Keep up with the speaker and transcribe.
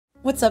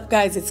What's up,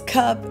 guys? It's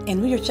Cup,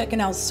 and we are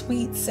checking out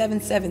Suite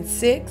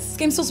 776. This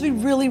game's supposed to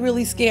be really,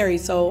 really scary,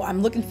 so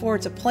I'm looking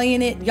forward to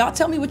playing it. Y'all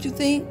tell me what you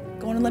think.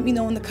 Go on and let me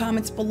know in the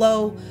comments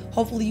below.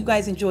 Hopefully you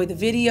guys enjoyed the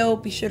video.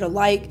 Be sure to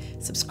like,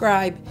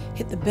 subscribe,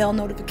 hit the bell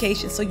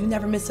notification so you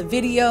never miss a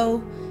video.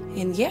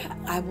 And yeah,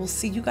 I will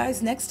see you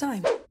guys next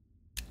time.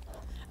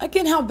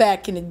 Again, how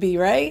bad can it be,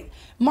 right?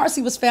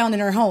 Marcy was found in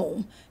her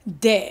home,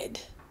 dead.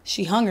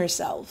 She hung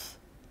herself.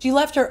 She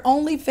left her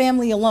only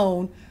family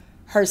alone,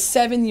 her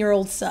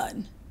 7-year-old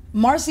son.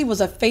 Marcy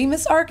was a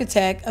famous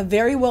architect, a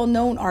very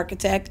well-known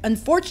architect.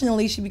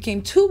 Unfortunately, she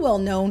became too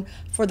well-known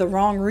for the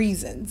wrong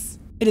reasons.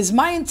 It is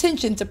my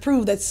intention to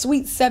prove that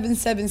Suite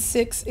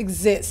 776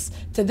 exists.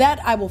 To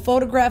that, I will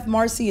photograph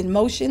Marcy in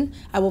motion.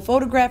 I will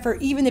photograph her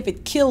even if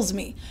it kills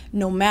me,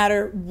 no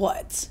matter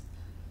what.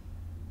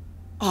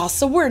 Oh,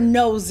 so we're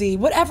nosy.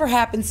 Whatever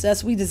happens to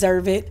us, we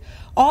deserve it.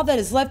 All that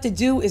is left to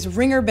do is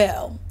ring her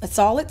bell. That's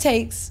all it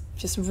takes.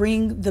 Just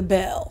ring the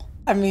bell.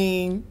 I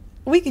mean,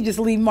 we could just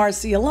leave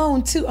Marcy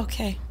alone too.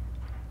 Okay.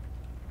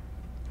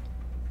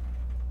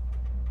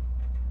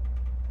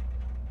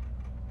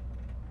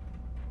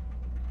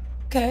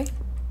 Okay.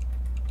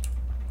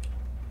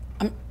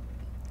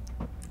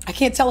 I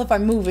can't tell if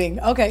I'm moving.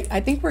 Okay, I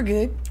think we're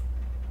good.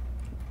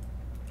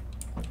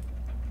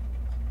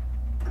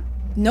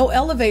 No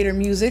elevator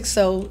music,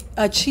 so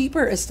a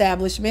cheaper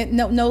establishment.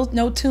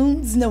 No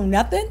tunes, no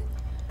nothing.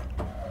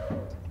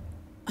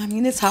 I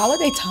mean, it's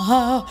holiday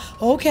time.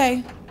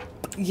 Okay.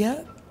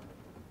 Yep.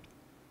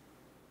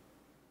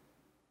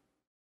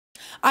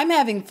 I'm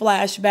having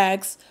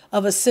flashbacks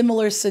of a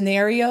similar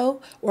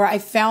scenario where I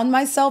found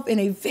myself in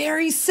a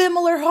very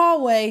similar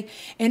hallway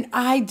and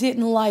I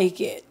didn't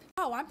like it.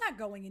 Oh, I'm not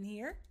going in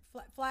here.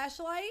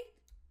 Flashlight?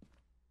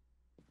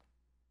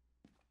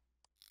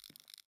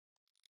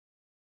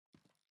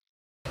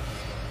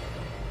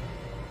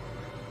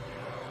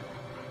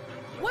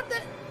 What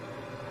the?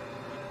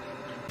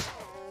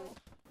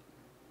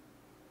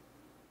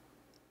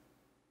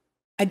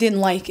 I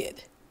didn't like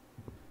it.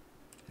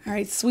 All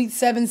right, Suite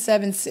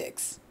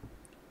 776.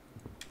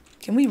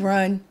 Can we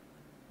run?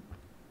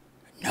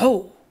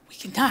 No, we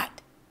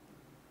cannot.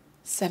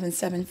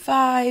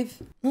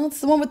 775. Well, it's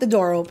the one with the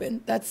door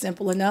open. That's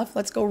simple enough.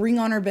 Let's go ring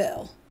on her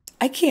bell.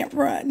 I can't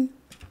run.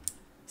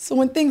 So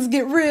when things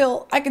get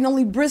real, I can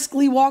only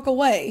briskly walk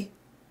away.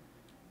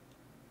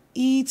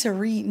 E to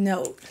read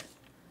note.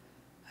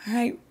 All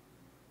right.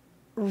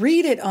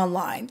 Read it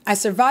online. I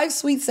survived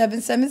Suite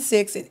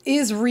 776. It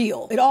is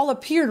real. It all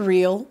appeared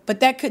real, but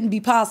that couldn't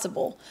be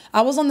possible.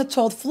 I was on the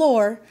 12th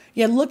floor,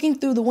 yet looking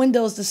through the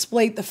windows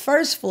displayed the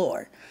first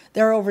floor.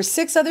 There are over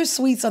 6 other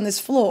suites on this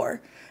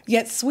floor,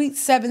 yet Suite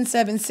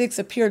 776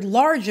 appeared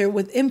larger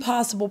with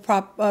impossible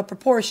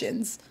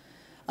proportions.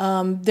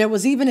 There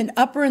was even an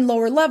upper and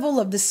lower level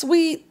of the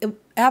suite. It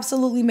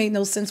absolutely made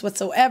no sense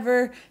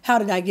whatsoever. How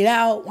did I get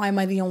out? Why am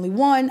I the only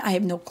one? I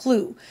have no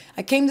clue.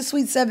 I came to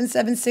Suite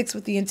 776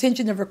 with the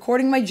intention of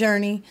recording my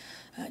journey.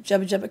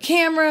 Jubba jubba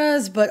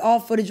cameras, but all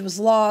footage was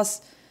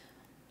lost.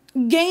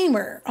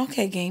 Gamer.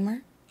 Okay,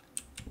 gamer.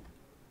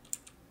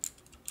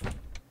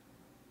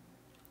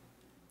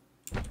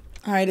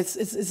 All right,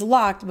 it's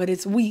locked, but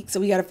it's weak, so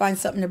we got to find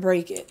something to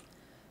break it.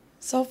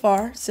 So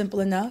far, simple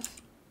enough.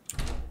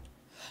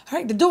 All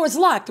right, the door is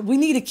locked. We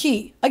need a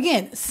key.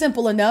 Again,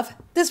 simple enough.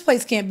 This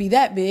place can't be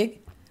that big.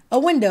 A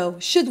window,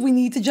 should we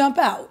need to jump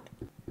out.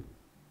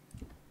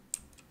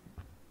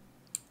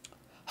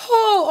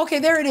 Oh, okay,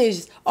 there it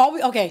is. All we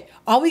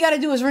got to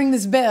do is ring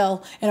this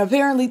bell, and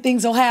apparently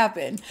things will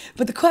happen.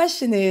 But the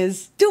question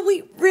is, do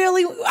we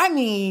really? I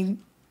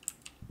mean,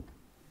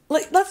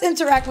 let's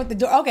interact with the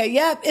door. Okay,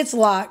 yep, it's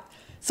locked.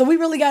 So we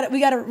really got it. We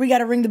got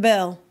to ring the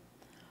bell.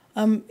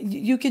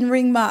 You can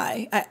ring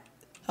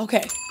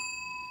okay.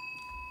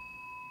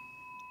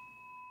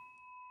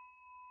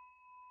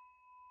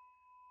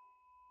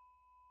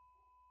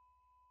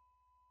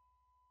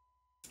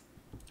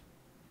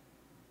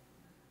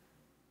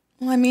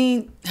 Well, I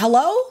mean,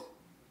 hello?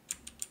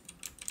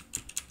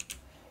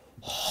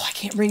 Oh, I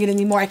can't ring it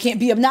anymore. I can't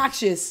be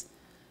obnoxious.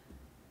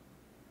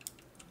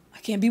 I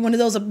can't be one of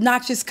those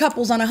obnoxious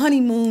couples on a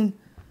honeymoon,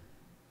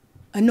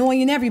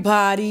 annoying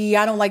everybody.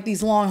 I don't like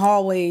these long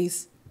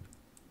hallways.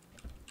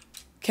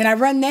 Can I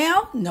run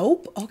now?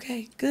 Nope.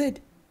 Okay,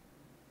 good.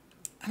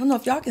 I don't know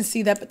if y'all can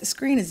see that, but the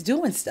screen is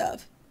doing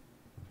stuff.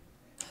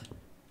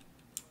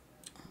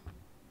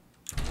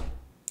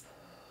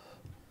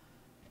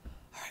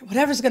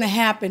 Whatever's going to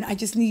happen, I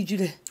just need you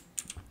to...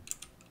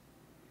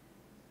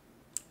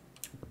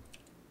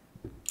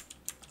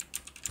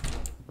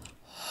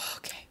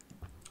 Okay.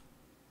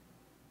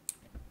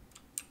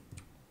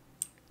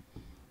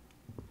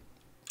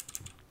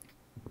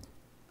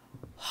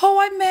 Oh,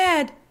 I'm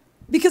mad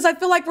because I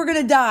feel like we're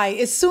going to die.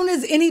 As soon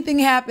as anything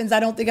happens, I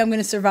don't think I'm going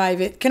to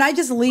survive it. Can I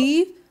just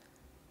leave?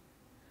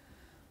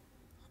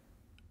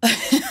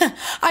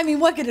 I mean,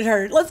 what could it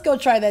hurt? Let's go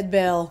try that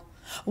bell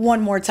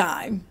one more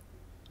time.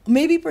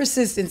 Maybe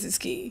persistence is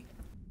key.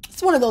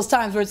 It's one of those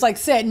times where it's like,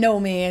 said no,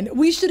 man.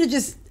 We should have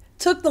just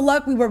took the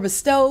luck we were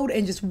bestowed,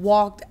 and just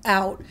walked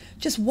out.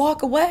 Just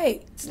walk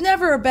away. It's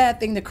never a bad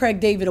thing to Craig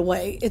David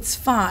away. It's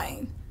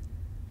fine.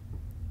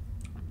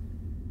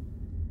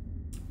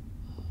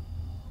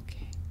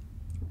 Okay.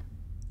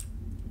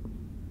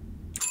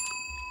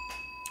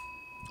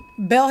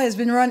 Bell has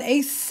been run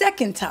a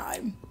second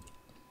time.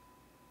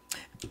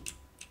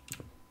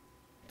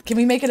 Can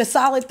we make it a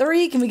solid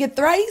 3? Can we get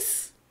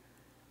thrice?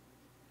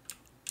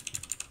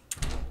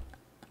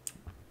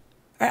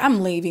 All right,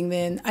 I'm leaving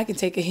then. I can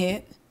take a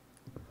hint.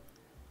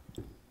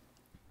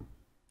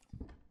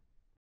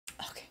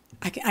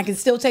 Okay, I can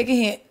still take a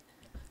hint.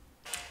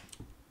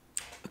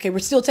 Okay, we're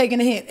still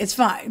taking a hint. It's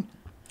fine.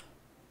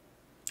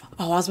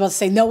 Oh, I was about to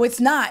say, no, it's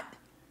not.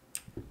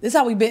 This is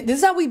how we bend. This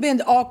is how we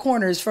bend all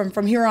corners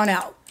from here on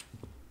out.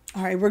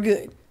 All right, we're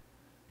good.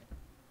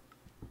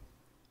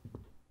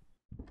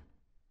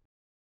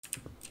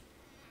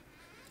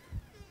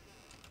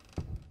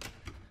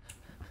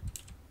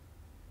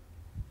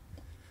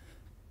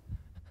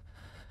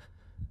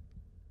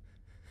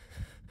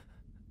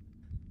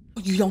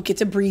 You don't get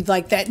to breathe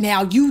like that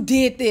now. You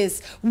did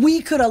this.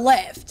 We could have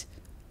left.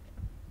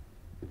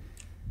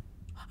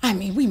 I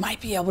mean, we might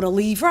be able to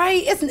leave,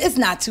 right? It's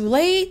not too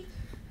late.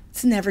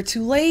 It's never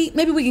too late.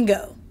 Maybe we can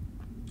go.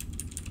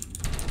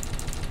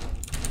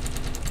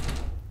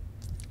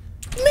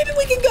 Maybe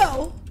we can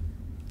go.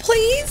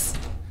 Please?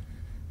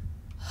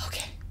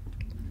 Okay.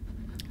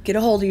 Get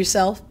a hold of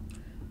yourself.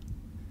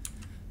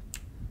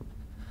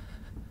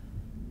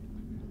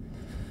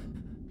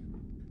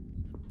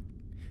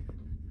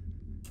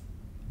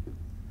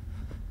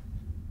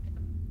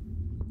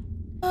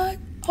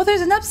 Oh,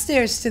 there's an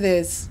upstairs to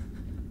this.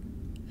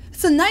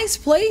 It's a nice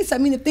place. I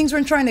mean, if things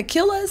weren't trying to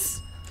kill us.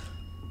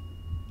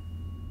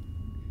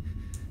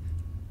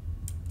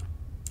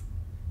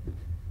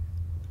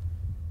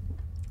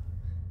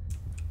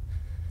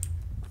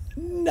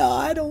 No,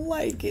 I don't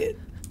like it.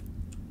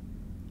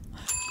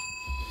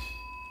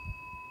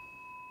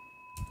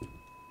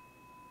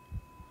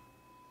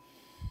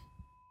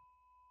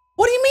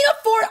 What do you mean a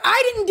 4?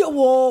 I didn't do.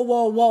 Whoa,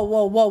 whoa, whoa,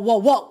 whoa, whoa, whoa,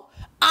 whoa.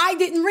 I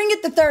didn't ring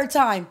it the 3rd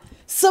time.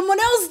 Someone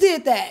else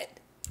did that.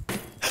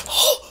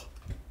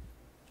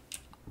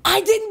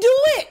 I didn't do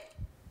it.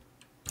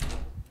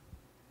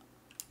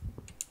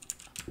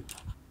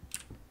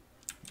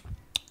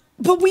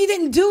 But we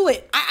didn't do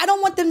it. I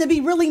don't want them to be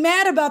really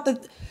mad about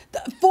the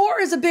 4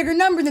 is a bigger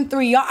number than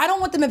 3. I don't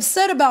want them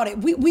upset about it.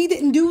 We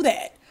didn't do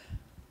that.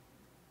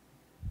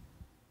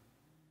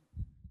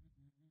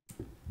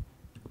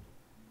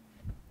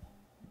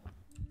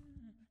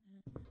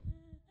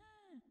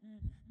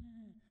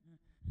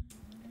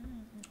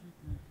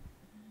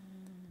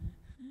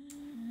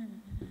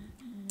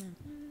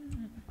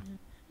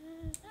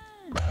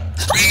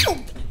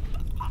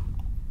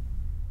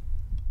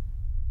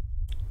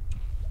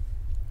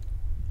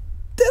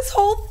 This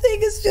whole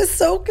thing is just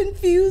so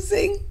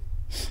confusing.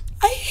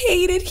 I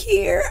hate it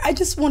here. I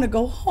just want to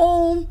go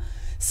home.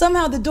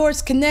 Somehow the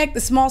doors connect,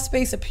 the small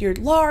space appeared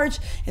large,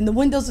 and the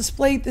windows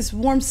displayed this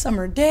warm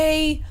summer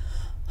day.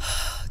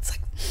 It's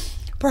like,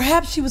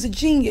 perhaps she was a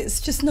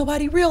genius, just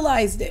nobody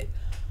realized it.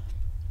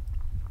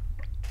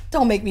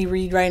 Don't make me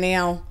read right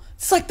now.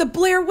 It's like the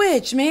Blair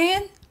Witch,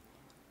 man.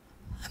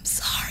 I'm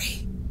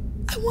sorry.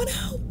 I want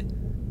out.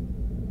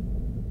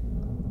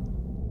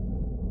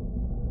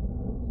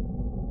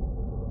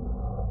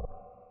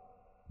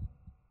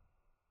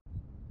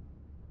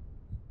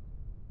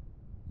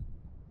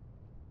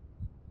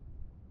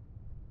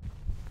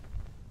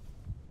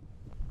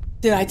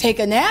 Did I take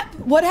a nap?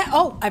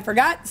 Oh, I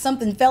forgot.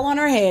 Something fell on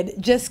our head.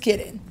 Just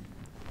kidding.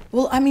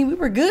 Well, I mean, we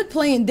were good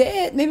playing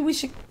dead. Maybe we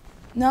should...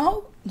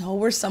 No,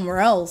 we're somewhere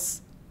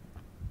else.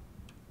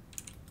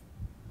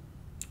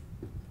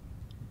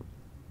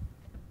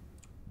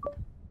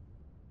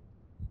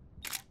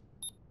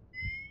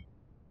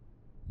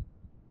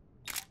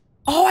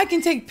 Oh, I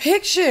can take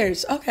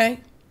pictures. Okay.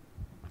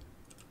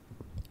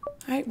 All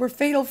right, we're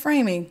fatal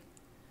framing.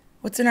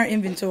 What's in our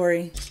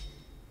inventory?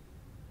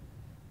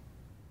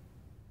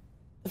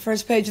 The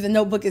first page of the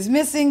notebook is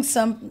missing.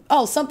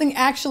 Something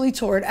actually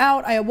tore it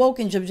out. I awoke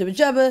and jubba jubba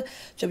jubba,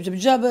 jubba jubba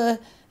jubba.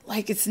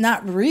 Like it's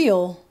not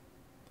real.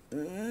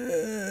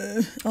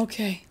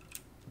 Okay.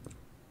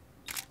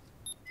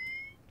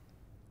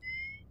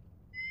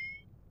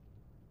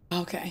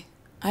 Okay,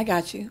 I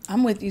got you.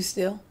 I'm with you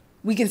still.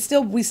 We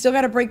still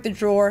got to break the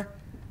drawer.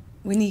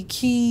 We need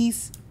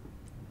keys.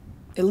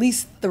 At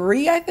least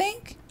 3, I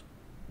think.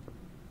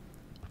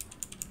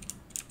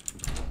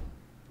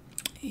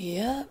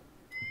 Yep.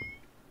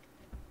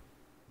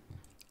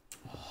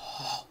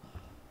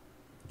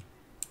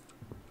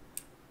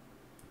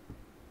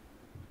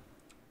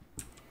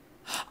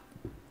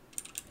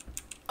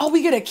 Oh,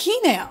 we get a key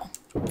now.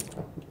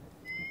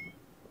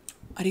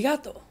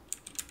 Arigato.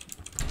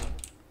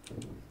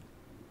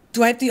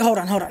 Do I have to... Hold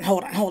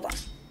on.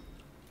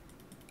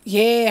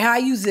 Yeah, how I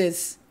use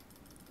this?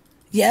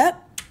 Yep.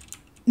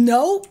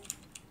 Nope.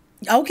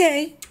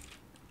 Okay.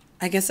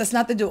 I guess that's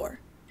not the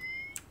door.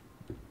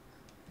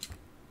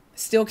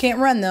 Still can't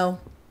run, though.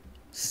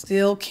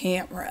 Still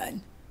can't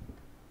run.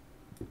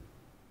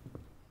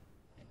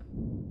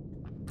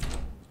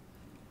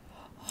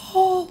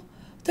 Oh,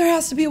 there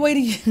has to be a way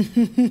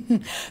to...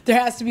 There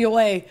has to be a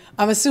way.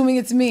 I'm assuming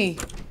it's me.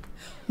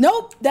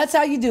 Nope, that's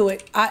how you do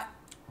it. All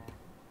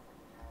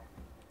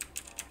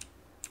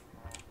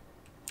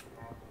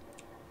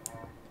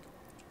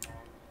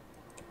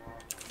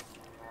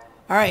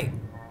right.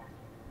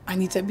 I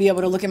need to be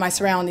able to look at my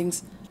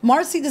surroundings.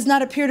 Marcy does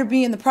not appear to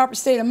be in the proper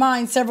state of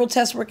mind. Several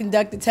tests were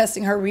conducted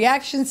testing her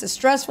reactions to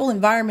stressful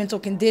environmental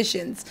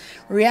conditions.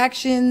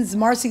 Reactions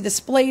Marcy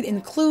displayed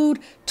include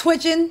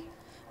twitching,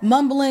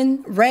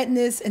 mumbling,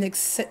 redness, and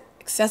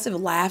excessive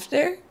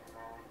laughter.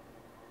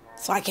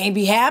 So I can't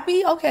be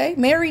happy? Okay.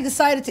 Mary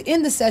decided to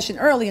end the session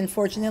early,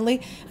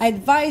 unfortunately. I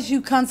advise you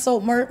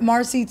consult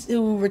Marcy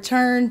to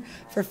return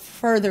for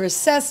further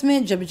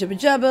assessment. Jubba, jubba,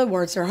 jubba.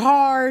 Words are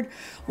hard.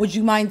 Would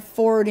you mind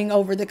forwarding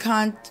over the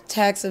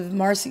contacts of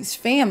Marcy's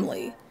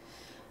family?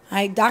 All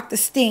right, Dr.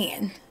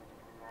 Stan.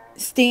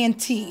 Stan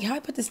T. How do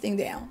I put this thing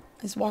down?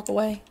 Just walk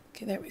away.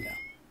 Okay, there we go.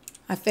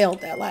 I failed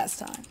that last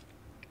time.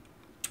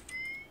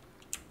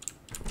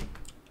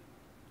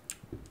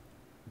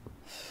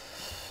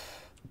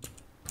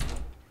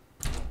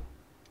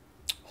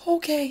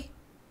 Okay.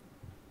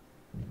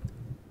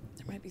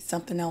 There might be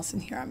something else in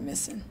here I'm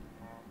missing.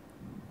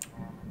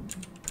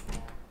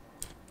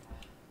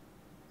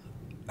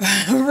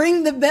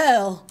 Ring the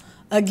bell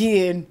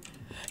again.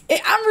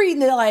 I'm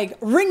reading it like,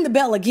 ring the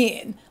bell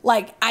again.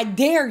 Like, I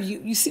dare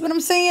you. You see what I'm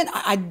saying?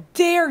 I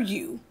dare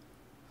you.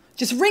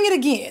 Just ring it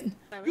again.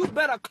 You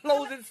better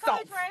close it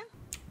soft.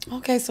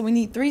 Okay, so we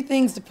need 3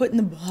 things to put in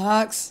the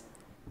box.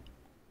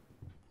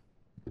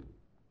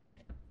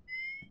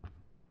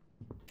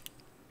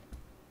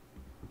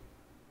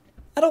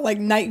 I don't like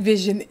night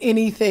vision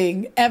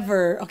anything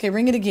ever. Okay,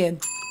 ring it again.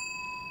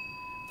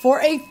 For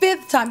a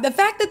 5th time. The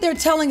fact that they're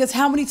telling us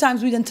how many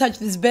times we done touched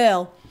this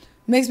bell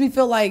makes me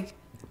feel like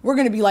we're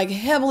going to be like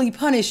heavily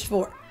punished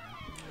for it.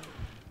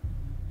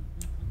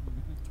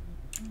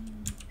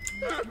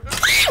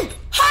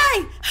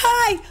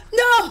 Hi,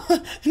 no.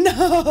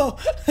 No.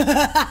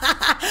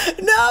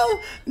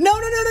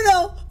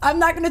 I'm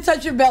not going to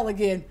touch your bell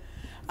again.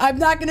 I'm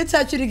not going to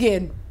touch it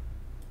again.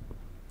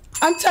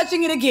 I'm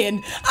touching it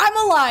again. I'm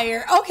a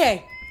liar.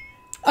 Okay,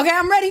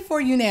 I'm ready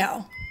for you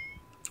now.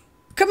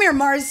 Come here,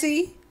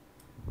 Marcy.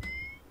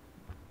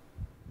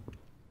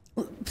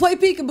 Play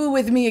peekaboo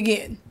with me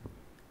again.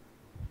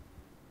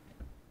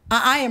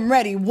 I am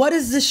ready. What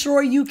is the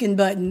Shoryuken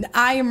button?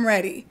 I am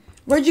ready.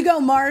 Where'd you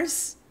go,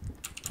 Mars?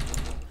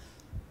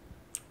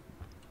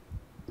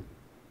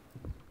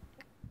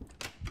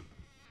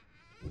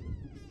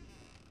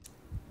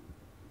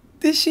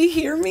 Did she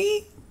hear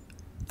me?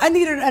 I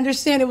need her to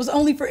understand it was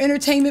only for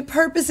entertainment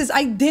purposes.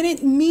 I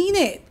didn't mean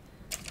it.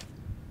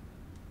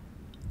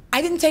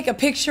 I didn't take a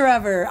picture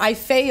of her. I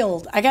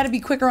failed. I got to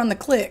be quicker on the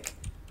click.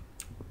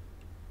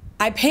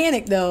 I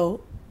panicked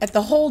though at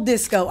the whole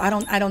disco. I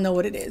don't know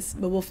what it is,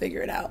 but we'll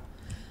figure it out.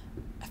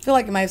 I feel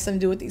like it might have something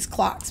to do with these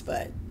clocks,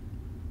 but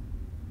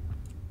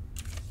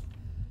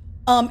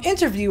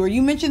interviewer,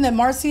 you mentioned that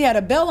Marcy had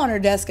a bell on her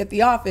desk at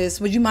the office.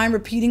 Would you mind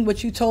repeating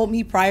what you told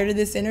me prior to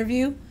this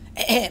interview?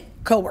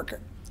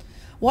 Coworker.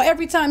 Well,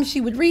 every time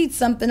she would read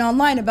something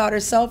online about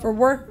herself or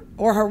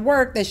her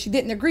work that she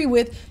didn't agree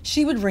with,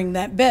 she would ring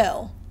that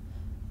bell.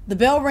 The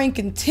bell rang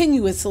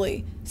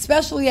continuously,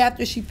 especially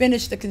after she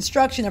finished the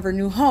construction of her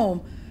new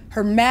home,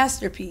 her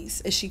masterpiece,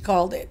 as she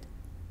called it.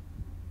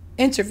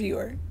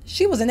 Interviewer.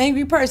 She was an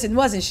angry person,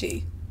 wasn't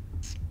she?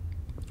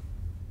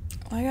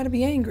 Oh, I gotta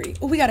be angry.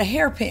 Oh, we got a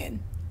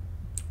hairpin.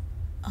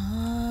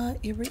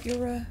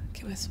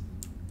 Okay, what's...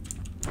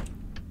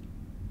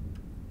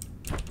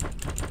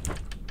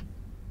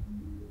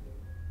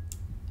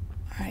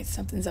 All right,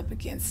 something's up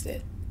against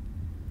it.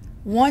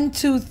 1,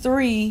 2,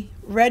 3.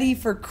 Ready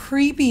for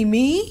creepy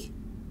me?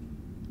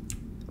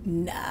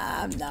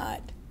 Nah, I'm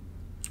not.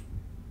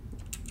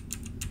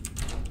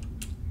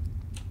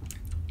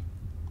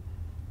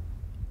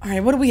 All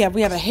right, what do we have?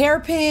 We have a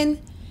hairpin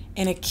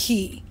and a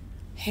key.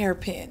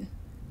 Hairpin.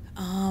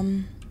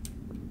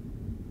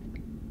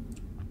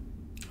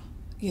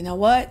 You know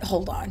what?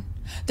 Hold on.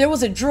 There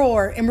was a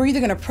drawer, and we're either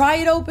going to pry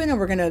it open or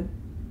we're going to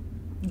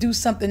do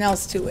something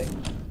else to it.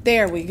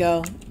 There we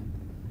go.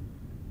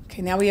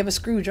 Okay, now we have a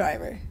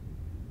screwdriver.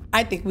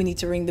 I think we need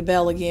to ring the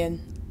bell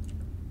again.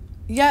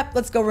 Yep,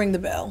 let's go ring the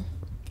bell.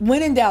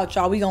 When in doubt,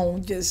 y'all, we gonna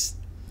just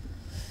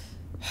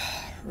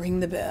ring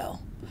the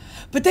bell.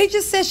 But they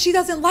just said she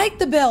doesn't like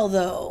the bell,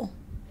 though.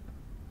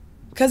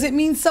 Because it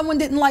means someone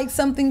didn't like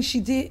something she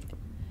did.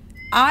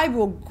 I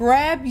will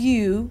grab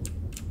you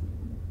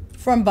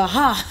from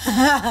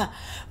behind.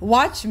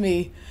 Watch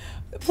me.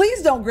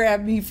 Please don't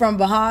grab me from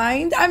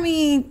behind. I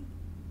mean,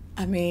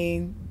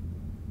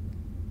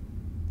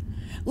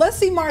 let's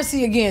see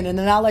Marcy again, and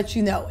then I'll let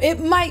you know. It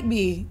might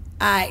be.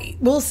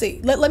 We'll see.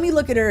 Let me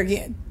look at her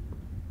again.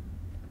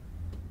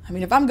 I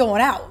mean, if I'm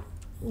going out,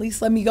 at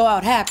least let me go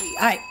out happy.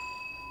 All right.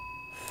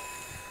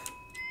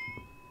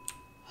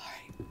 All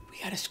right. We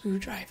got a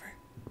screwdriver.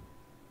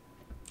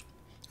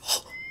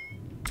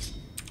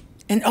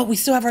 And we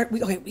still have our.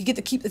 Okay, we get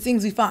to keep the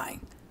things we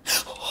find.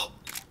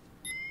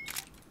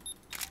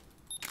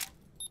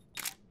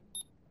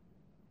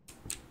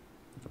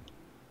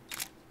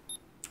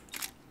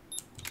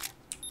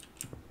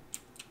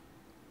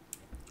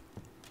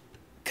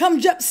 come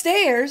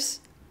upstairs.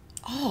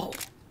 Oh.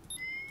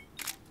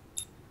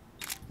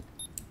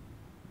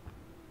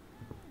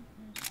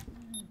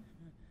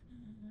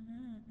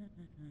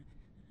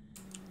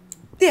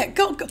 Yeah,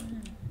 go.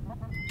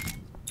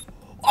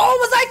 Oh,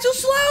 was I too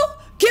slow?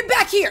 Get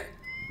back here.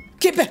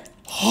 Get back.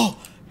 Oh,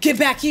 get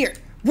back here.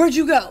 Where'd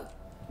you go?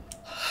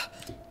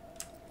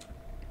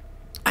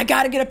 I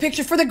gotta get a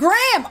picture for the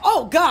gram.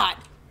 Oh, God.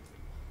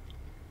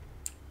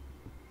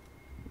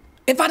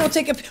 If I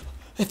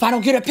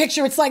don't get a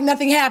picture, it's like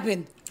nothing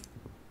happened.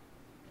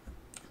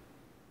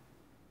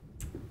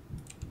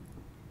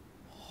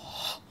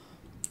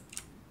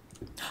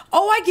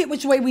 Oh, I get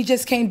which way we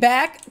just came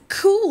back.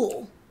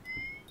 Cool.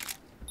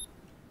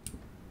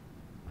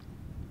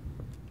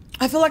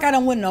 I feel like I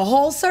done went in a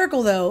whole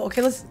circle, though.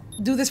 Okay, let's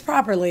do this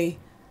properly.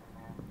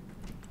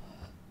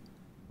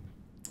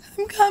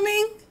 I'm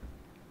coming.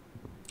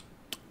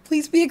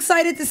 Please be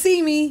excited to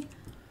see me.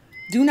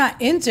 Do not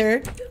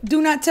enter.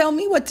 Do not tell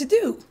me what to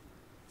do.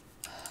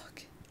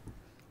 Okay.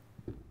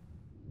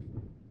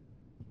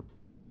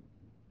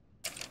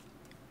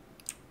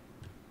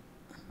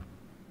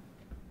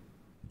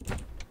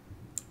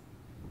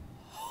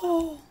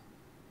 Oh,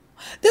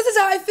 this is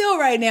how I feel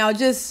right now.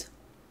 Just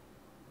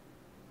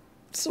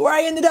it's where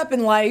I ended up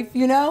in life,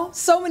 you know?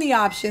 So many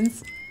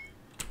options.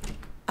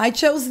 I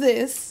chose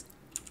this.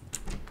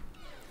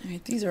 All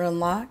right, these are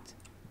unlocked.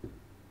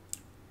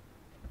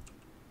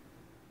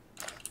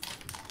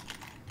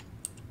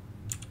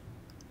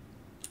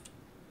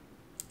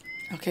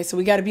 Okay, so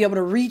we got to be able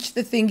to reach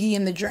the thingy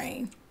in the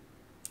drain.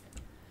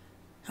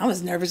 I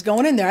was nervous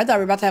going in there. I thought we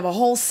were about to have a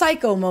whole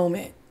psycho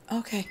moment.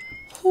 Okay.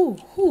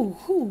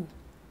 Whoo.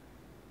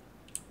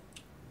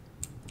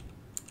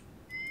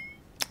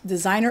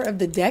 Designer of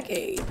the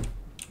decade.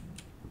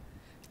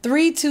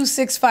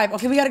 3265.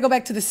 Okay, we got to go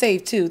back to the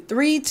save too.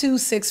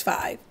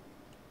 3265.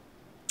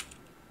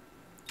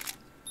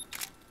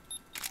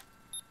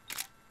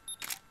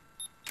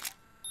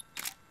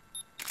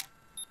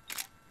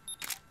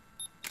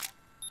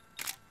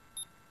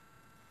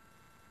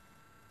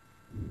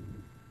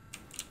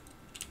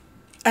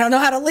 I don't know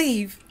how to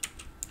leave.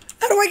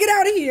 How do I get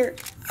out of here?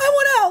 I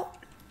want out.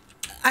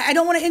 I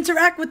don't want to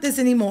interact with this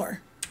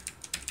anymore.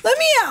 Let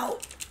me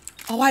out.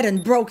 Oh, I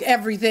done broke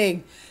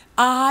everything.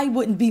 I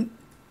wouldn't be...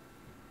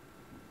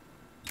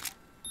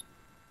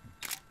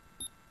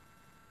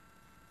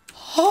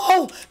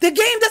 Oh, the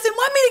game doesn't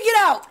want me to get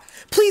out.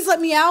 Please let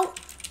me out.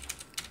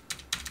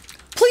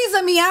 Please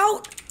let me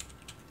out.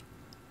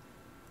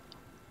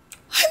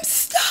 I'm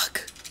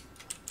stuck.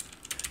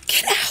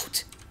 Get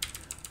out.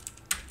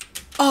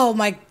 Oh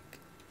my,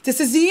 this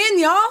is the end,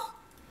 y'all.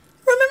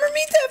 Remember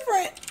me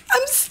different.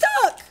 I'm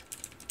stuck.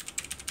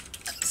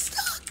 I'm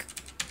stuck.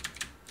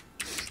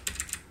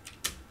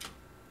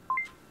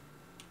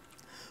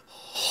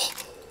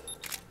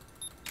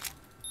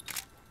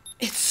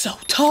 It's so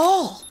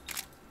tall.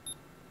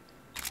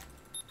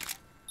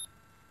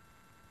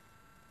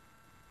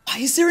 Why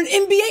is there an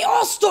NBA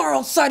All-Star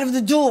outside of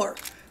the door?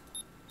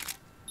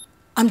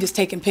 I'm just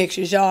taking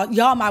pictures, y'all.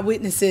 Y'all my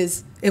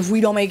witnesses if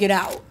we don't make it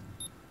out.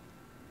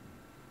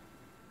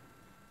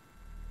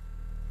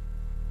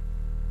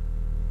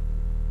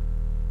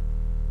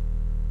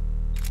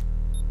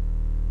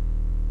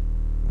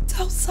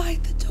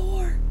 Outside the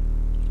door.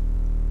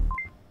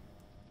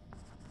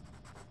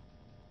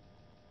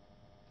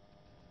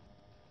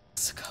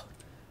 Let's go.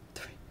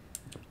 3.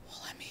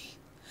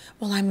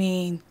 Well, I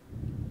mean,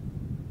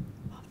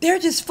 they're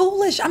just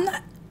foolish. I'm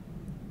not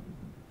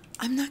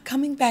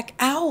coming back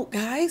out,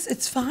 guys.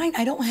 It's fine.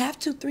 I don't have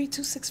to.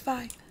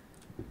 3265.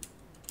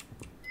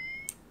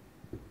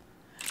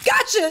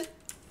 Gotcha.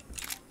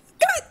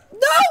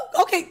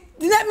 No. Okay.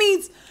 That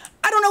means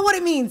I don't know what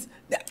it means.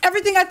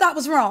 Everything I thought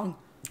was wrong.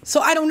 So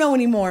I don't know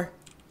anymore.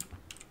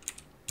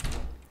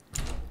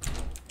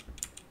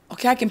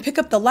 Okay, I can pick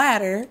up the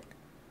ladder.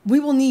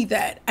 We will need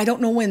that. I don't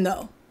know when,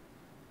 though.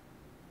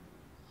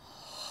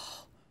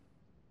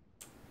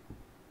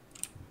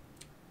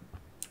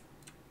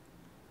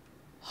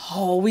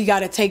 Oh, we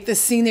got to take the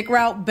scenic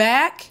route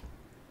back.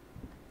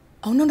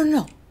 Oh,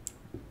 no.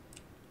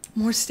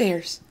 More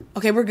stairs.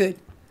 Okay, we're good.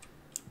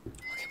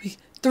 Okay,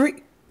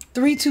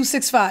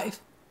 3265.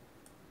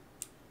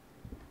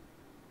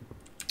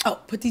 Oh,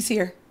 put these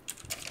here.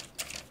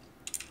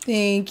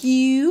 Thank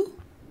you.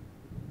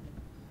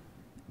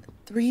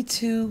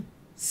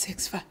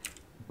 3265.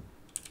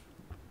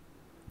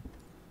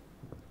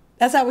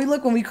 That's how we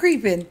look when we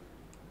creeping.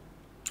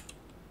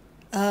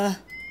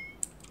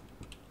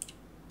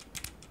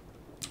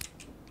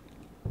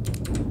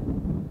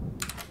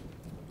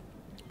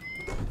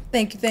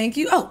 Thank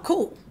you. Oh,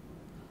 cool.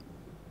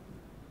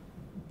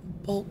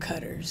 Bolt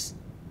cutters.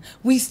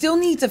 We still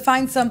need to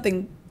find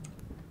something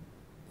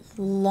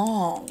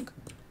long.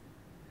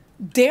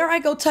 Dare I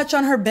go touch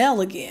on her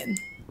bell again?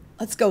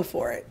 Let's go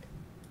for it.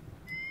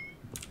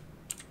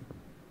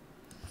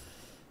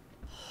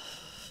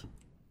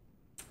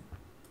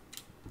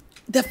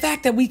 The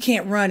fact that we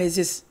can't run is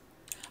just...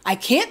 I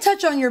can't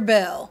touch on your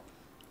bell.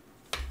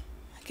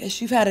 I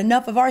guess you've had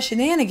enough of our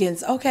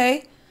shenanigans.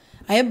 Okay.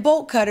 I have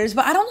bolt cutters,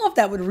 but I don't know if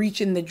that would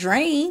reach in the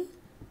drain.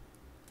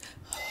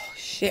 Oh,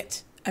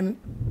 shit. I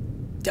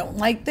don't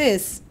like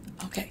this.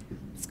 Okay,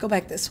 let's go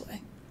back this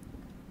way.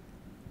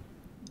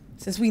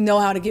 Since we know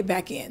how to get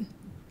back in.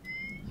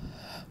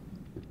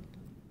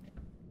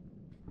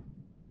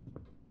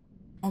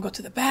 I'll go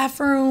to the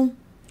bathroom.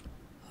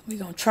 We're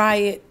going to try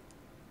it.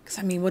 Because,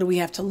 I mean, what do we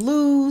have to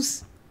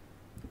lose?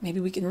 Maybe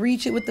we can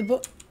reach it with the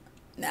book.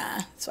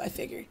 Nah, that's what I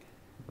figured.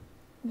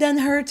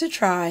 Doesn't hurt to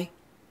try.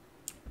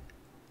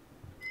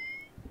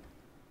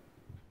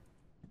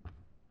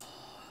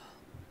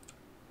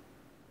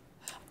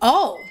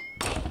 Oh.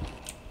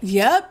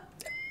 Yep.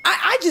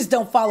 I just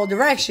don't follow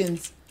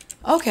directions.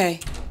 Okay.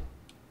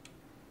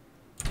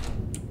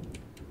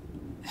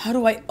 How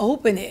do I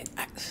open it?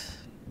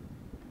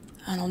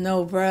 I don't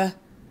know, bruh.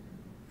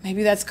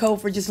 Maybe that's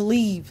code for just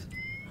leave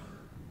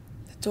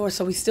the door.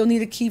 So we still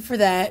need a key for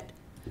that.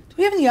 Do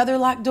we have any other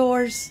locked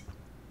doors?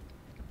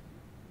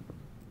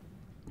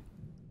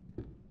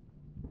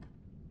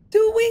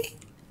 Do we?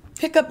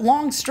 Pick up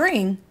long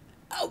string.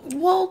 Oh,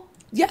 well,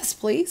 yes,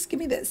 please. Give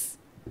me this.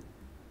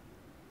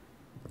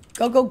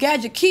 Go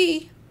gadget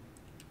key.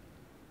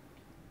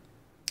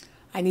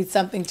 I need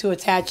something to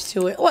attach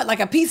to it. What,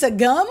 like a piece of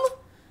gum?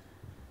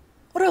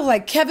 What are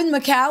like Kevin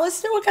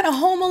McAllister? What kind of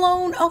Home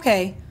Alone?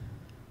 Okay.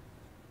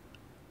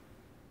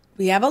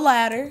 We have a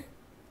ladder.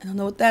 I don't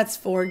know what that's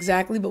for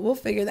exactly, but we'll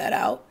figure that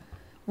out.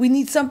 We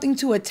need something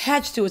to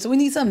attach to it. So we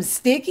need something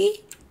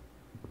sticky.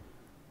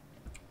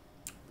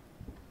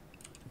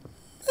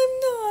 I'm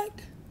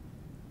not.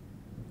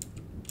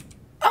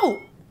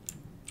 Oh.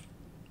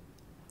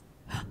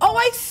 Oh,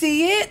 I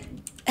see it.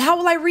 How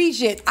will I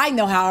reach it? I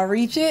know how I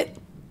reach it.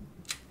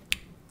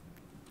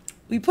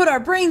 We put our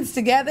brains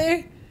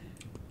together.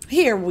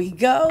 Here we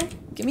go.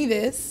 Give me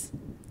this.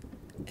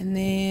 And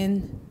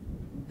then,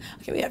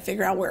 okay, we gotta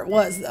figure out where it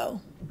was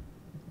though.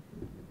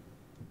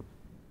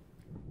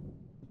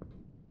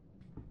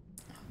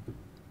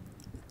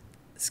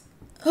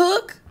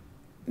 Hook?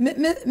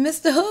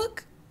 Mr.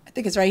 Hook? I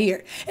think it's right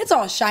here. It's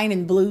all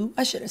shining blue.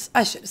 I should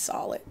have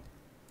saw it.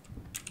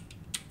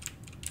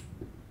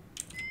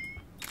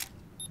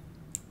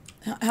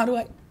 How do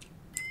I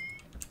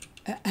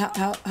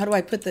how do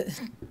I put the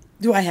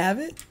do I have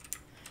it?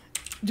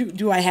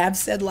 Do I have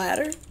said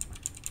ladder?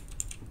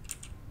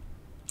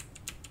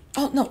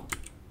 Oh no.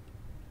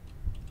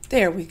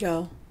 There we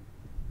go.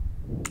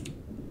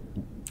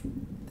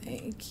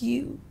 Thank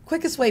you.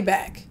 Quickest way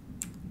back.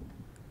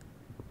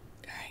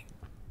 All right.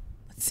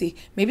 Let's see.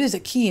 Maybe there's a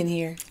key in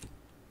here.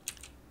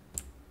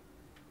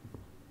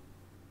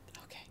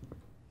 Okay.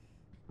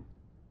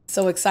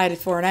 So excited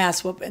for an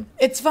ass whooping.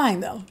 It's fine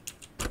though.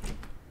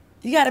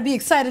 You got to be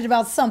excited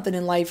about something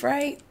in life,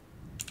 right?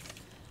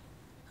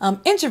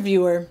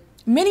 Interviewer,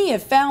 many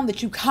have found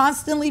that you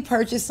constantly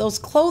purchase those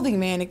clothing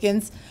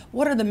mannequins.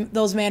 What are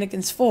those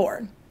mannequins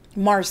for?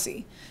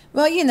 Marcy.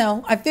 Well, you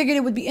know, I figured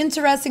it would be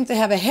interesting to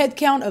have a head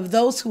count of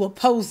those who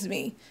opposed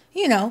me.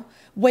 You know,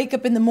 wake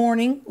up in the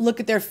morning, look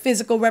at their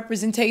physical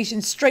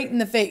representation straight in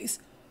the face.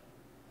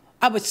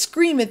 I would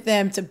scream at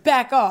them to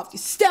back off.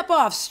 Step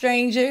off,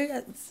 stranger.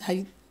 That's how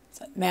you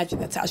imagine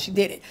that's how she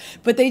did it.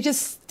 But they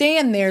just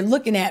stand there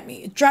looking at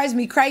me. It drives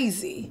me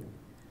crazy.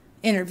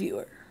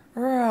 Interviewer.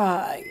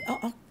 Right.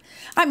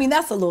 I mean,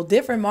 that's a little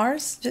different,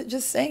 Mars.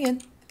 Just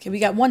saying. Okay, we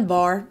got one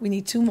bar. We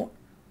need two more.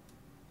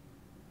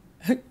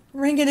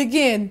 Ring it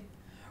again.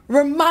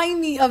 Remind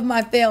me of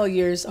my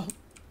failures. Oh.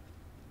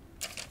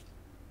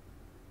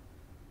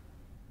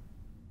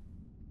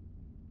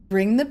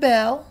 Ring the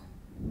bell.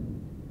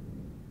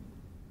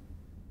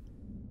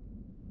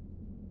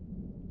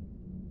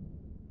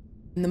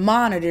 And the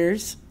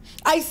monitors.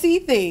 I see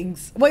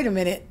things. Wait a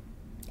minute.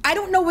 I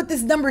don't know what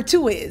this number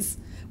 2 is.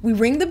 We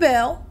ring the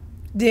bell,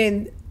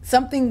 then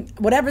something,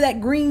 whatever that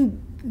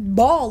green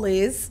ball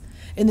is,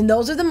 and then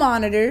those are the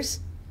monitors.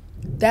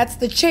 That's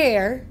the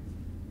chair.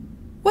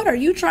 What are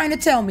you trying to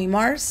tell me,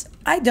 Mars?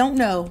 I don't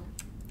know.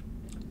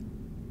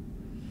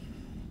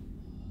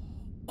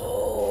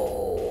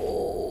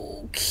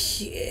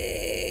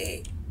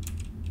 Okay.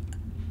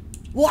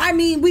 Well, I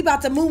mean, we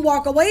about to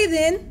moonwalk away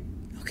then.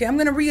 Okay, I'm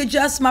going to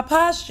readjust my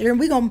posture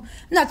and I'm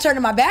not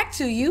turning my back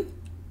to you.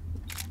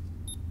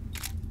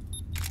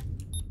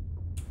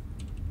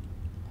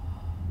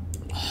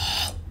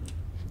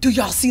 Do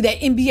y'all see that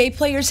NBA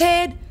player's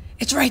head?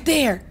 It's right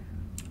there.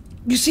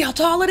 You see how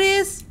tall it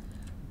is?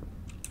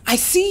 I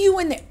see you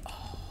in there.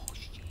 Oh,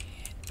 shit.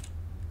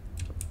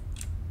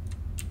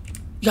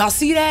 Y'all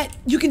see that?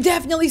 You can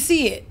definitely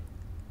see it.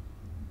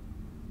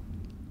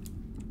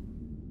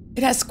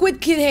 It has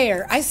Squid Kid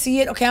hair. I see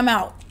it. Okay, I'm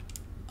out.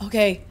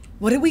 Okay.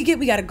 What did we get?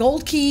 We got a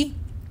gold key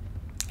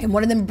and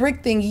one of them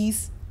brick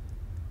thingies.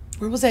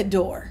 Where was that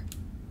door?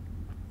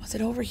 Was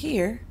it over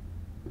here?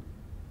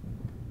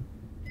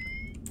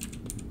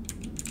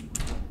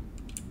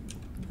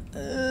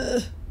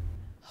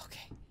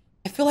 Okay.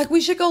 I feel like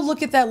we should go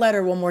look at that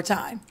letter one more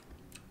time.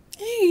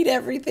 I hate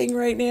everything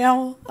right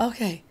now.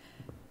 Okay.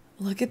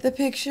 Look at the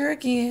picture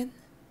again.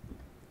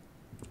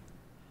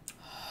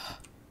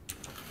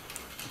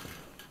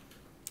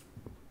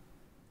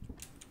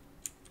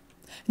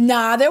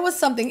 Nah, there was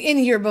something in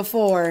here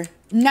before.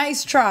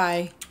 Nice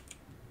try.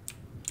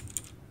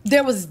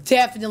 There was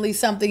definitely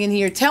something in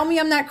here. Tell me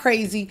I'm not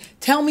crazy.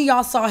 Tell me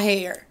y'all saw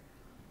hair.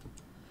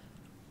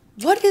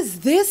 What is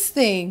this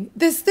thing?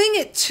 This thing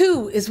at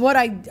 2 is what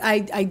I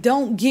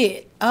don't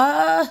get.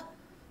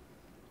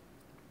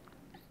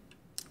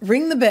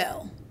 Ring the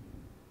bell.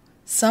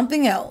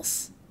 Something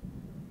else.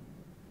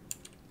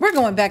 We're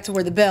going back to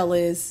where the bell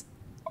is.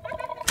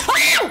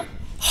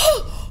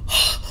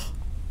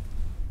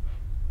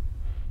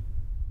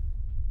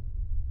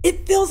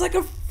 It feels like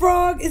a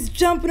frog is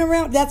jumping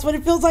around. That's what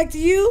it feels like to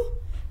you?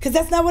 Because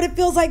that's not what it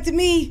feels like to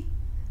me.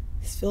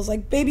 This feels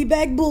like baby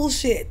bag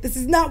bullshit. This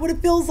is not what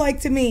it feels like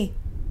to me.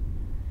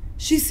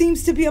 She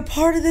seems to be a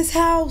part of this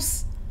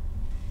house.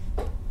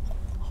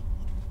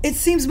 It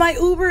seems my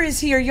Uber is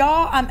here,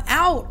 y'all. I'm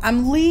out.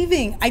 I'm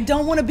leaving. I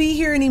don't want to be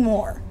here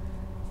anymore.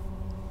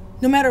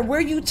 No matter where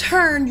you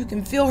turn, you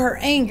can feel her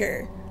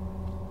anger.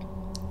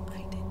 I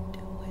didn't do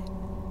it.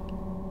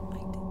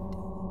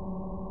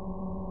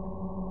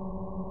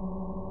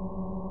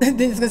 Then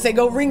it's going to say,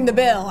 go ring the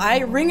bell.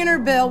 Ringing her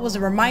bell was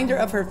a reminder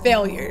of her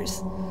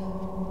failures.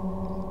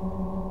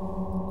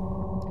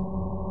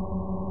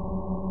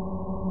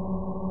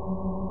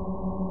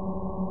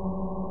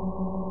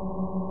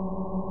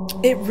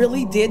 It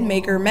really did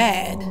make her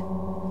mad.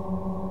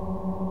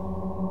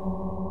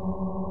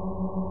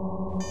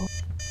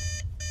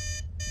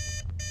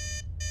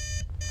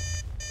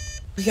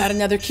 We got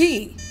another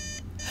key.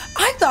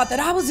 I thought that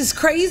I was just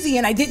crazy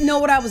and I didn't know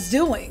what I was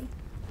doing.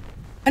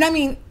 And I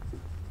mean,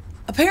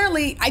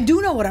 apparently I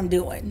do know what I'm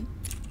doing.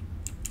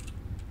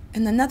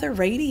 And another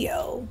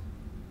radio.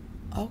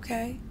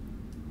 Okay.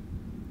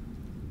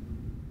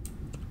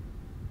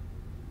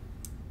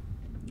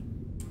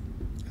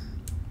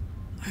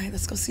 All right,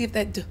 let's go see if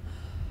that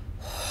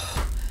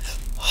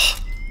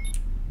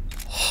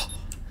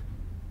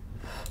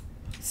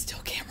still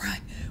can't run.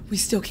 We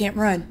still can't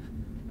run.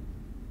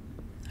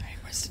 All right,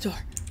 where's the door?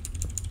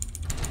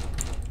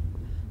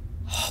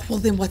 Oh, well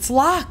then what's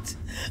locked?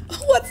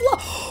 What's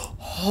locked?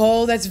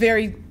 Oh, that's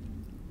very...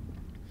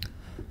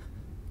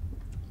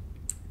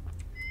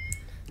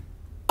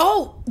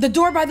 Oh, the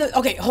door by the...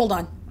 Okay, hold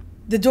on.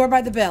 The door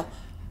by the bell.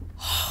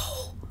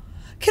 Oh,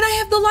 can I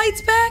have the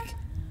lights back?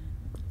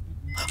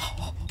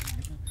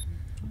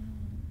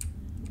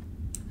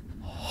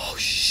 Oh,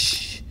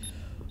 shh.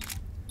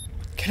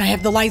 Can I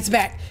have the lights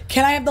back?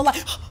 Can I have the light?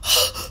 Can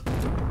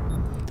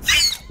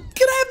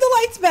I have the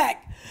lights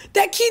back?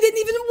 That key didn't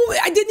even...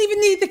 I didn't even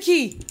need the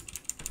key.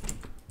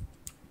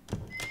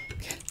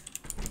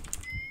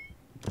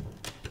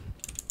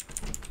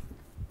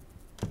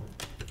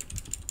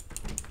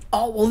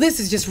 Oh, well, this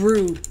is just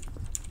rude.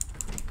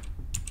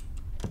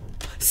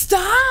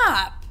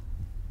 Stop!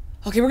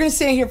 Okay, we're gonna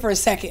stay here for a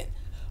second.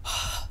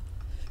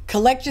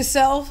 Collect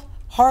yourself.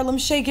 Harlem,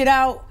 shake it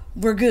out.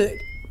 We're good.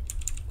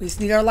 We just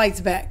need our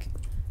lights back.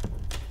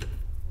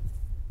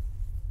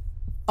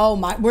 Oh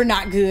my, we're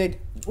not good.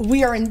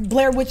 We are in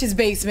Blair Witch's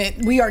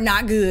basement. We are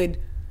not good.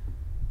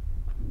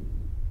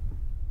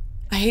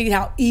 I hate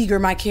how eager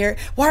my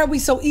character... Why are we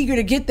so eager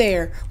to get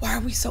there? Why are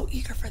we so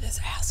eager for this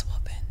ass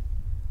whooping?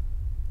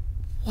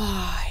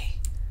 Why?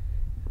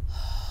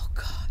 Oh,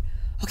 God.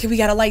 Okay, we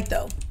got a light,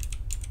 though.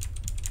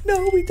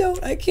 No, we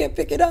don't. I can't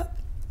pick it up.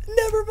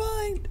 Never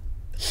mind.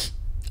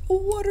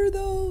 What are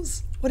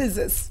those? What is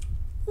this?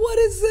 What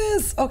is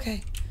this?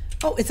 Okay.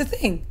 Oh, it's a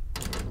thing.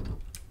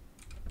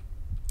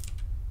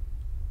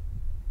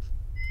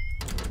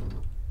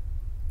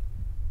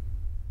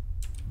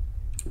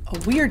 A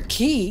weird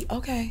key.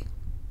 Okay.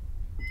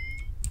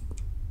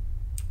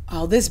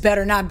 Oh, this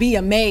better not be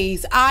a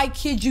maze. I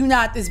kid you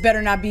not, this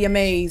better not be a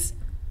maze.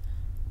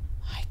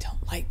 I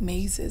don't like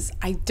mazes.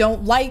 I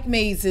don't like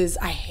mazes.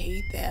 I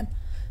hate them.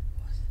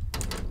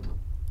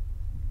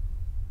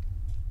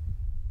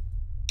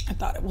 I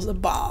thought it was a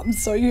bomb,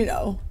 so you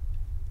know,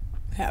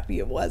 I'm happy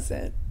it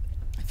wasn't.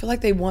 I feel like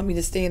they want me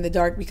to stay in the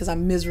dark because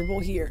I'm miserable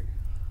here.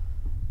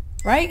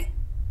 Right?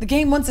 The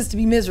game wants us to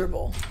be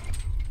miserable.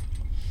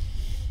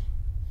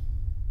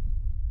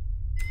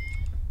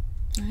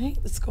 All right,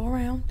 let's go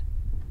around.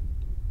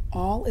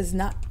 All is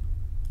not...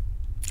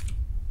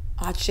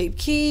 Odd-shaped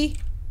key.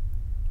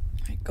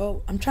 All right,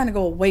 go. I'm trying to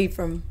go away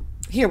from...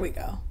 Here we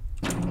go.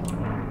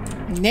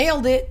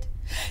 Nailed it.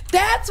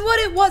 That's what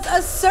it was,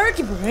 a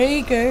circuit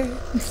breaker.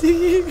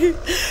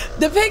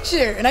 The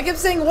picture, and I kept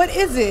saying, what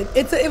is it?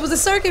 It was a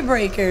circuit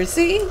breaker,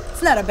 see?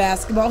 It's not a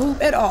basketball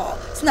hoop at all.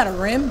 It's not a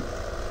rim,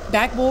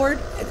 backboard,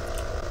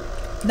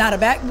 not a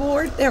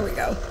backboard. There we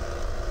go.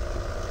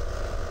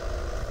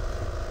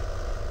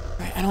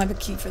 All right, I don't have a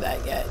key for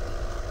that yet.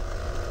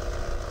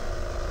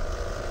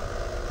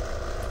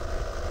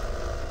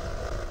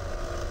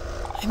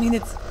 I mean,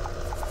 it's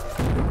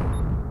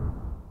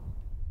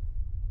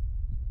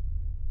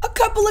a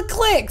couple of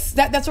clicks.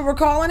 That's what we're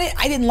calling it.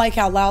 I didn't like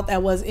how loud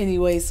that was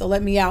anyway, so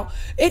let me out.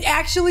 It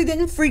actually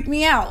didn't freak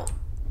me out.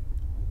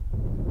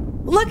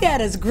 Look at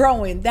us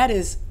growing. That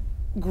is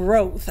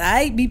growth.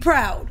 I'd be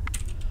proud.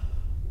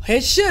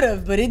 It should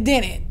have, but it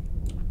didn't.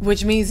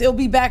 Which means it'll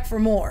be back for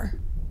more.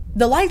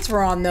 The lights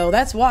were on though.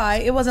 That's why.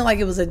 It wasn't like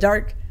it was a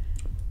dark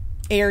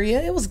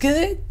area. It was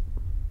good.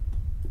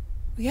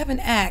 We have an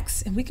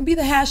axe and we can be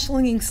the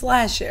hash-slinging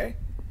slasher.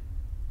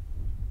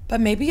 But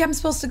maybe I'm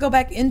supposed to go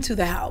back into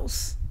the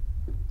house.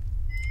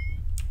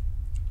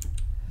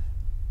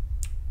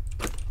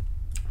 All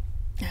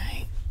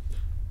right.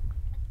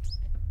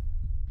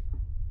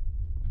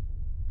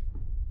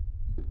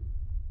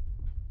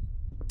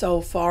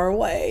 So far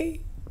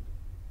away.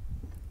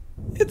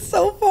 It's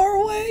so far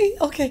away.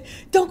 Okay,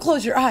 don't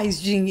close your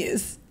eyes,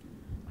 genius.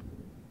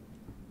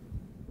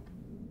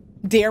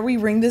 Dare we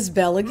ring this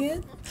bell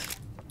again?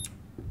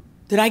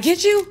 Did I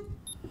get you?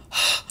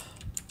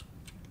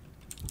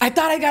 I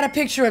thought I got a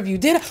picture of you.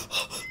 Did I?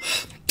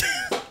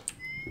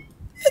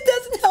 It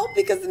doesn't help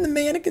because then the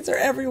mannequins are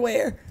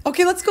everywhere.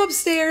 Okay, let's go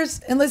upstairs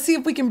and let's see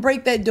if we can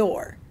break that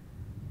door.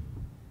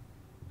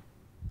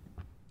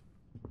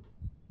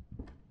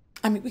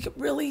 I mean, we could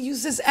really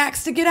use this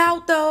axe to get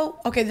out, though.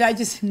 Okay, did I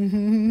just...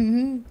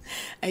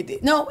 I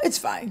did. No, it's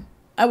fine.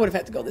 I would have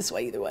had to go this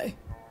way either way.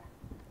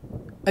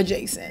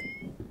 Adjacent.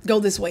 Go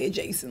this way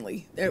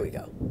adjacently. There we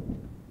go.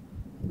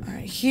 All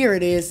right, here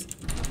it is.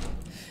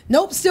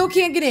 Nope, still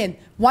can't get in.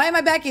 Why am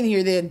I back in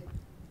here, then?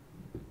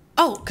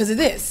 Oh, because of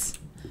this.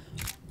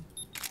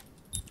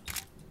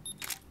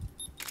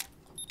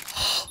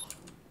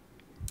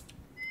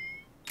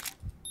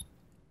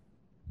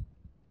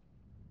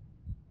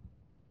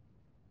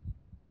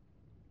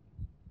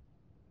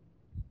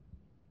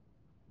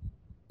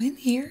 In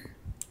here?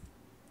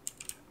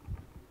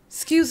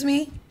 Excuse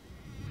me?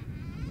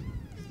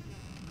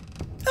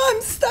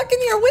 I'm stuck in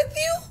here with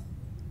you?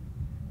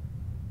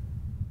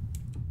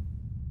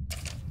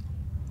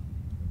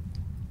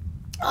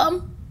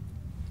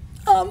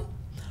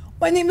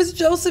 My name is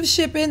Joseph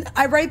Shippen.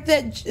 I write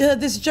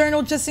this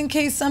journal just in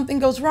case something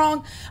goes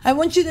wrong. I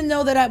want you to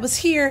know that I was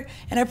here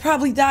and I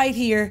probably died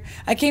here.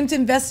 I came to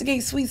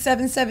investigate Suite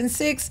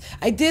 776.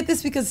 I did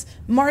this because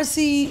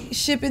Marcy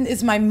Shippen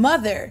is my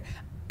mother.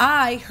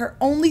 I, her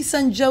only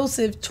son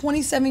Joseph,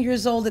 27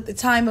 years old at the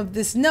time of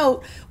this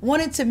note,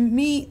 wanted to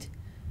meet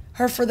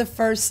her for the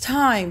first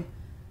time.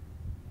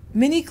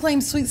 Many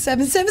claim Suite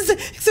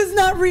 776 is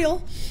not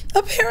real.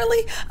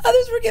 Apparently,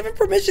 others were given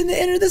permission to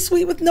enter the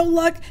suite with no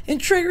luck and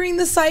triggering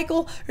the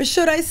cycle, or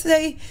should I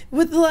say,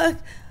 with luck.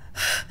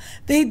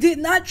 They did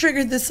not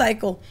trigger the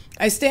cycle.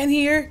 I stand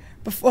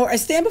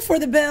before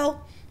the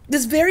bell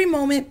this very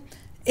moment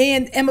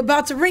and am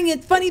about to ring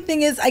it. Funny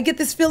thing is, I get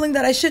this feeling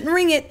that I shouldn't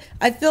ring it.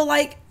 I feel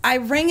like I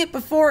rang it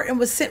before and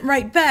was sent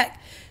right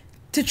back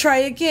to try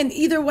again.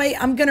 Either way,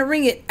 I'm gonna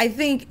ring it, I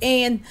think.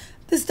 And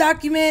this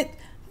document,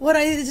 what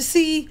I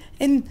see,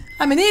 and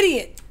I'm an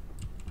idiot.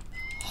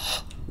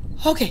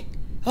 Okay,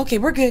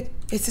 we're good.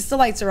 It's just the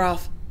lights are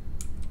off.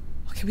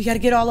 Okay, we gotta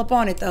get all up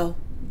on it though.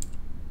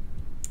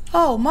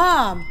 Oh,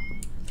 Mom.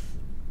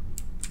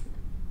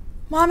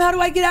 Mom, how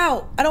do I get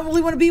out? I don't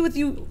really want to be with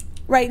you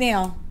right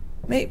now.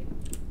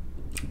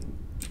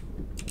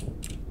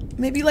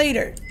 Maybe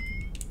later.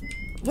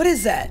 What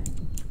is that?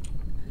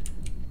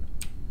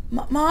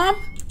 Mom?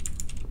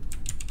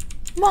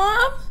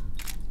 Mom?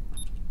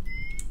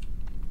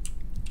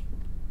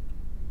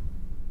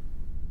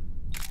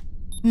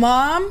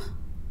 Mom?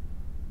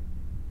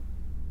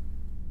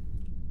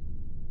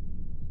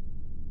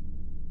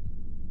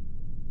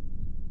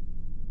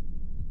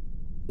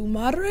 Tu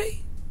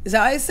madre? Is that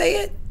how I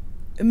say it?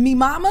 Mi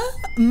mama?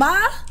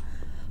 Ma?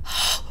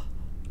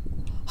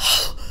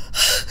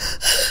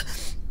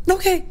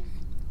 Okay.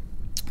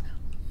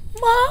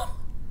 Mom?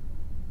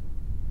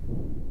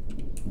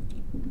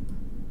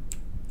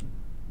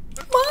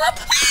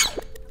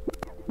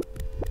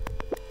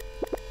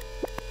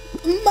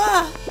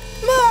 Mom?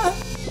 Ma?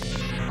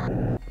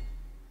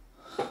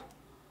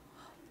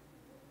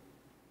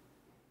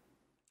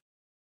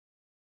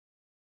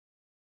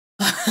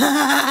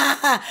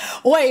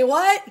 Wait,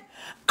 what?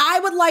 I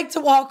would like to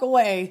walk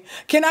away.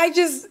 Can I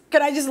just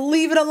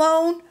leave it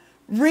alone?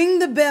 Ring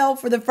the bell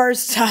for the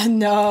first time.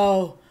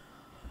 No.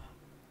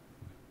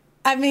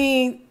 I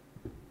mean,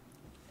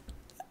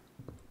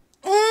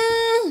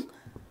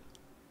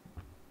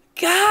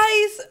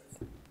 guys,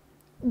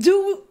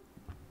 the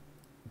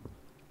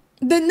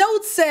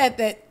note said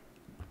that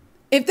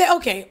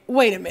okay,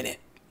 wait a minute.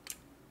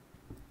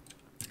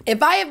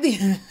 If I have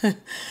the,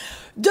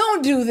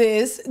 don't do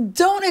this.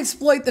 Don't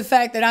exploit the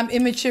fact that I'm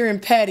immature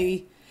and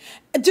petty.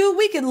 Dude,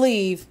 we could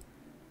leave.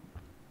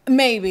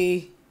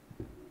 Maybe.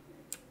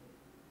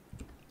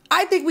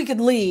 I think we could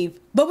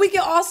leave, but we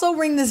can also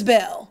ring this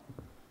bell.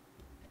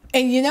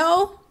 And you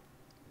know,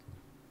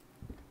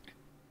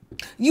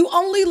 you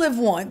only live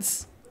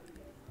once.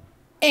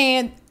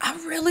 And I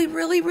really,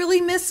 really,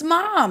 really miss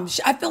Mom.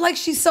 I feel like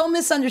she's so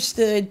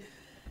misunderstood.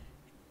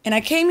 And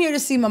I came here to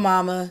see my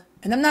mama,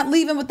 and I'm not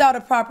leaving without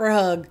a proper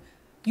hug.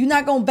 You're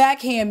not going to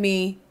backhand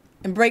me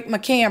and break my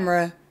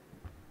camera.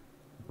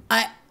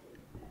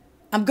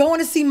 I'm going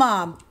to see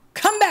Mom.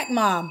 Come back,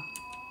 Mom.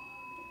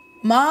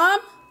 Mom?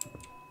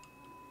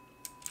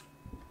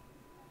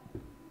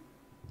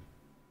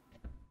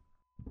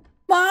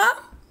 Mom?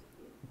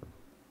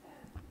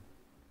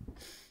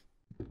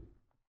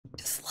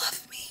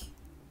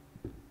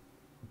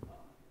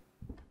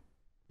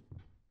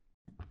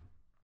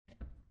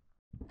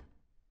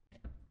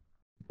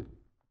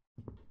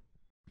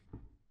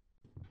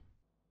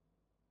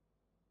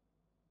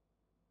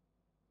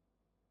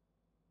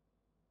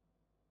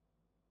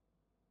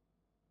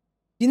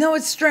 You know,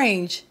 it's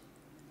strange.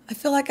 I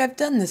feel like I've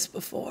done this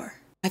before.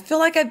 I feel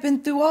like I've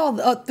been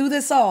through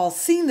this all,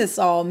 seen this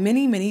all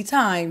many, many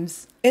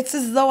times. It's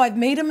as though I've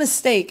made a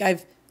mistake.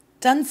 I've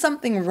done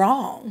something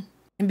wrong.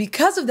 And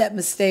because of that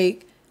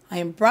mistake, I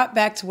am brought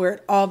back to where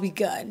it all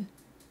begun.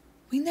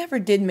 We never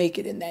did make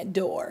it in that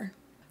door.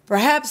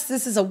 Perhaps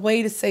this is a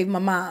way to save my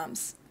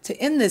moms, to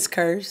end this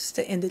curse,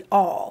 to end it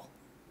all.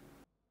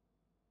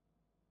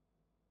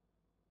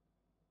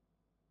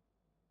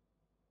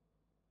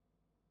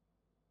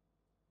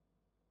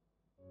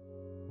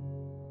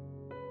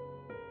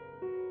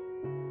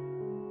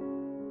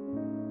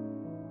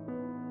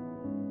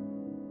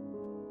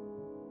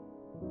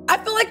 I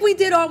feel like we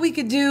did all we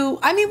could do.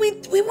 I mean,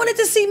 we wanted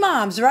to see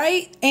moms,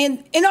 right?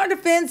 And in our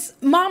defense,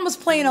 mom was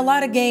playing a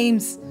lot of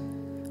games.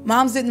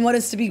 Moms didn't want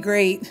us to be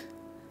great.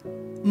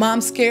 Mom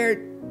scared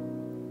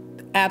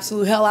the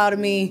absolute hell out of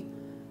me.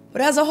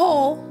 But as a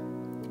whole,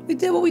 we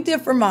did what we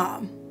did for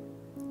mom.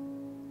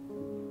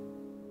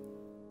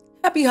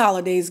 Happy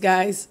holidays,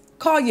 guys.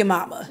 Call your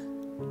mama.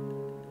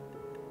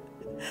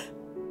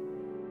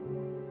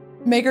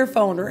 Make her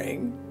phone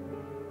ring.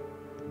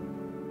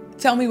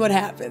 Tell me what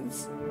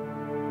happens.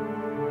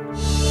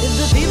 If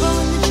the people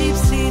in the cheap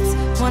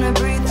seats wanna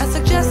breathe,